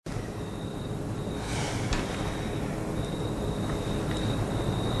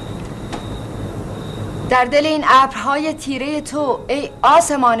در دل این ابرهای تیره تو ای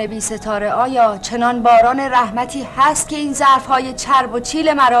آسمان بی ستاره، آیا چنان باران رحمتی هست که این ظرفهای چرب و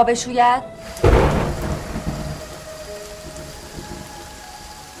چیل مرا بشوید؟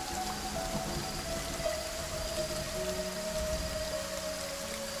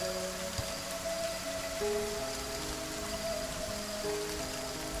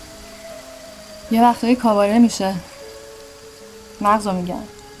 یه وقتایی کاباره میشه، مغزو میگن،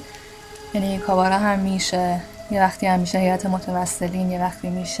 یعنی کاباره هم میشه، یه وقتی هم میشه هیئت متوسلین، یه وقتی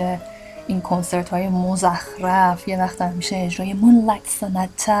میشه این کنسرت های مزخرف، یه وقت هم میشه اجرای مونلایت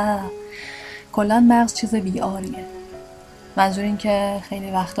سوناتا. کلان مغز چیز بیاریه. منظور این که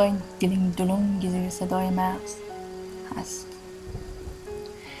خیلی وقتا این دلینگ دلونگ زیر صدای مغز هست.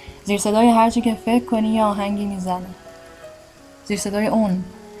 زیر صدای هرچی که فکر کنی یه آهنگی میزنه. زیر صدای اون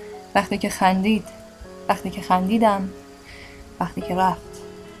وقتی که خندید، وقتی که خندیدم، وقتی که رفت.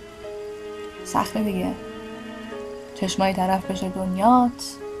 سخته دیگه. چشمای طرف بشه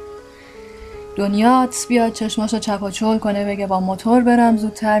دنیات بیاد چشماشو چپاچول کنه بگه با موتور برم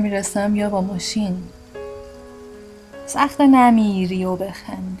زودتر میرسم یا با ماشین. سخته نمیری و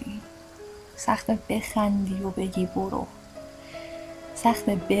بخندی، سخته بخندی و بگی برو،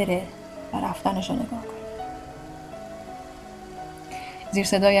 سخته بره و رفتنشو نگاه کنی. زیر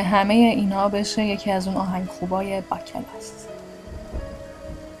صدای همه اینا بشه یکی از اون آهنگ خوبای باکل است.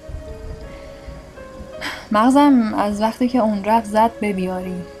 مغزم از وقتی که اون رفت زد به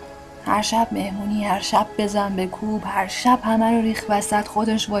بیاری. هر شب مهمونی، هر شب بزن به کوب، هر شب همه رو ریخ وسط،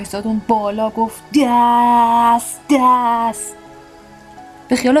 خودش وایستاد اون بالا گفت دست.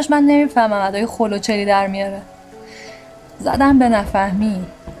 به خیالش من نمیفهمم ادای خلوچلی در میاره. زدم به نفهمی،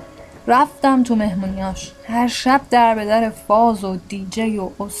 رفتم تو مهمونیاش، هر شب در به در فاز و دیجی و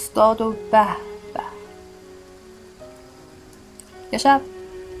استاد و به. یه شب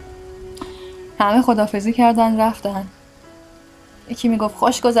همه خداحافظی کردن رفتن. یکی میگفت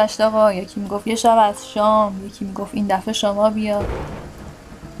خوش گذشت آقا، یکی میگفت یه شب از شام، یکی میگفت این دفعه شما بیا،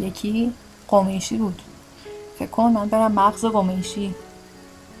 یکی قمیشی بود. فکر کن من برم مغز قمیشی.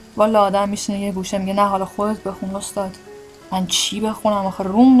 والا آدم میشینه یه گوشه میگه نه حالا خودت بخون استاد. من چی بخونم آخه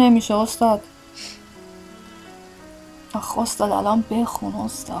روم نمیشه استاد. آخ استاد الان بخون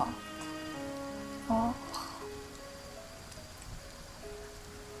استاد.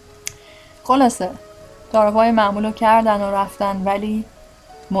 خلاصه تعارف‌های معمولو کردن و رفتن، ولی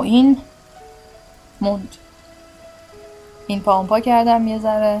معین موند. این پا اون پا کردم یه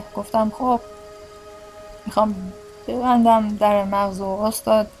ذره، گفتم خب میخوام ببندم در مغز و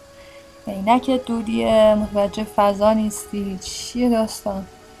استاد عینکت دودیه، متوجه فضا نیستی، چیه داستان؟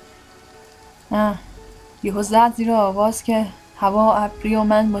 نه یهو زد زیر آواز که هوا ابری و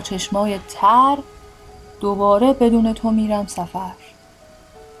من با چشمای تر دوباره بدون تو میرم سفر.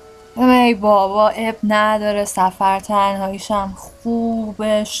 ای بابا اب نداره، سفر تنهاییشم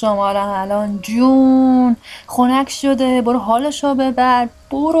خوبه، شمارم الان جون خنک شده، برو حالشو ببر.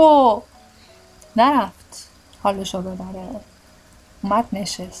 برو. نرفت حالشو ببره، اومد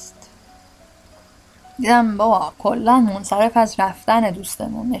نشست. دیدم بابا کلا منصرف از رفتن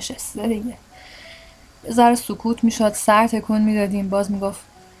دوستمون، نشسته دیگه. یه ذره سکوت میشد، سر تکون میدادیم، باز میگفت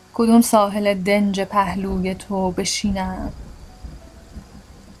کدوم ساحل دنج پهلوی تو بشینم.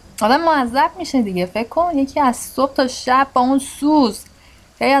 آدم معذب میشه دیگه. فکر کن یکی از صبح تا شب با اون سوز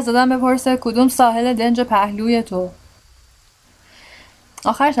هی از آدم بپرسه کدوم ساحل دنج پهلوی تو.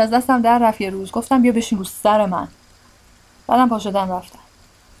 آخرش از دستم در رفت. یه روز گفتم بیا بشین رو سر من. بعدم پا شدم رفتم.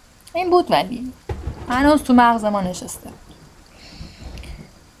 این بود ولی هنوز تو مغز ما نشسته بود.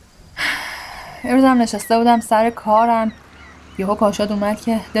 یه روزم نشسته بودم سر کارم، یهو پاشاد اومد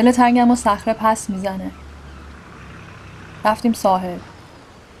که دل تنگم و صخره پس میزنه. رفتیم ساحل.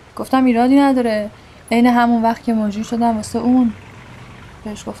 گفتم ایرادی نداره، عین همون وقت که موجود شدم واسه اون.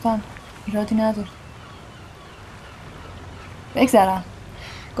 بهش گفتم ایرادی نداره. بگذرم.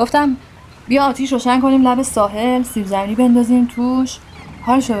 گفتم بیا آتیش روشن کنیم لب ساحل، سیب زمینی بندازیم توش،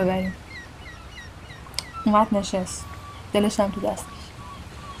 حالشو ببریم. اومد نشست، دلشم تو دستش.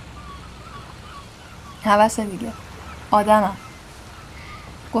 هوسه دیگه، آدمم.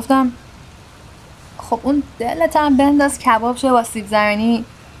 گفتم خب اون دلت هم بنداز کباب شه با سیب زمینی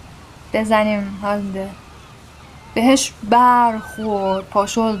بزنیم حال میده. بهش برخورد،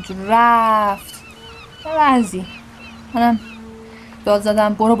 پاشد رفت. بعضی منم داد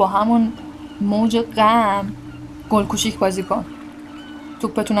زدم برو با همون موج غم گل کوچیک بازی کن،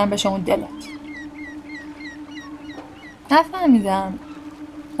 توپتونم بشه اون دلت. نفهمیدم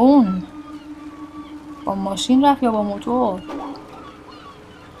اون با ماشین رفت یا با موتور.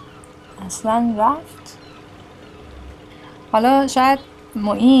 اصلا رفت. حالا شاید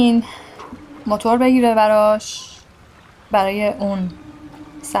معین موتور بگیره براش، برای اون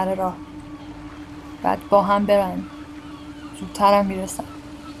سر راه، بعد با هم برن، زودترم میرسن.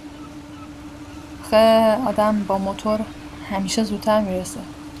 خیلی آدم با موتور همیشه زودتر میرسه.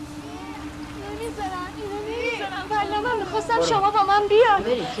 والا من میخواستم شما با من بیاد.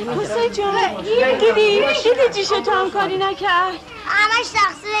 حسین جان این دیدی چیشه تو هم کاری نکرد. همش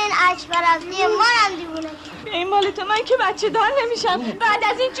تقصیر این عجبرفتی مانم دیوونه. این مال تو، من که بچه دار نمیشم بعد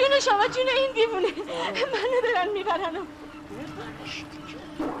از این جون شما جون این دیوونه. منو دارن میبرن.